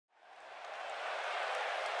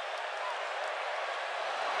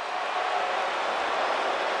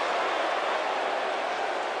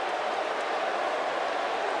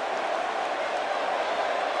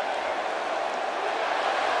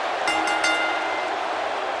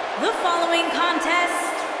The following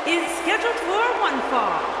contest is scheduled for one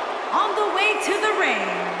fall. On the way to the ring,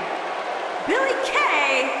 Billy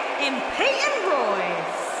Kay and Peyton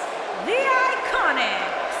Royce, the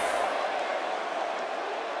IIConics.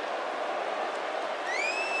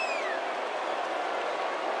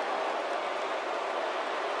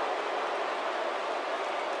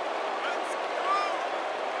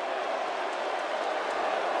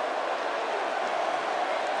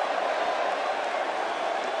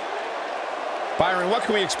 Byron, what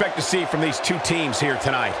can we expect to see from these two teams here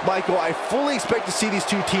tonight? Michael, I fully expect to see these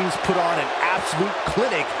two teams put on an absolute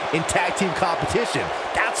clinic in tag team competition.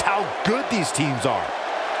 That's how good these teams are.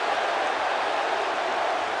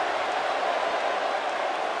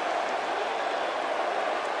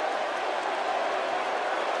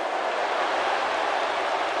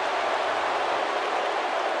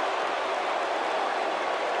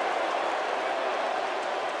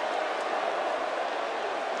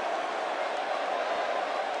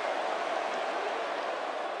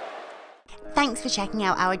 Thanks for checking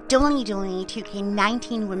out our WWE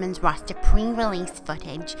 2K19 women's roster pre-release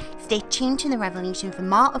footage. Stay tuned to the RevELLEution for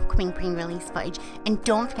more upcoming pre-release footage, and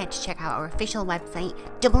don't forget to check out our official website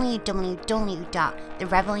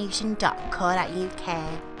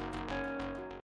www.therevolution.co.uk.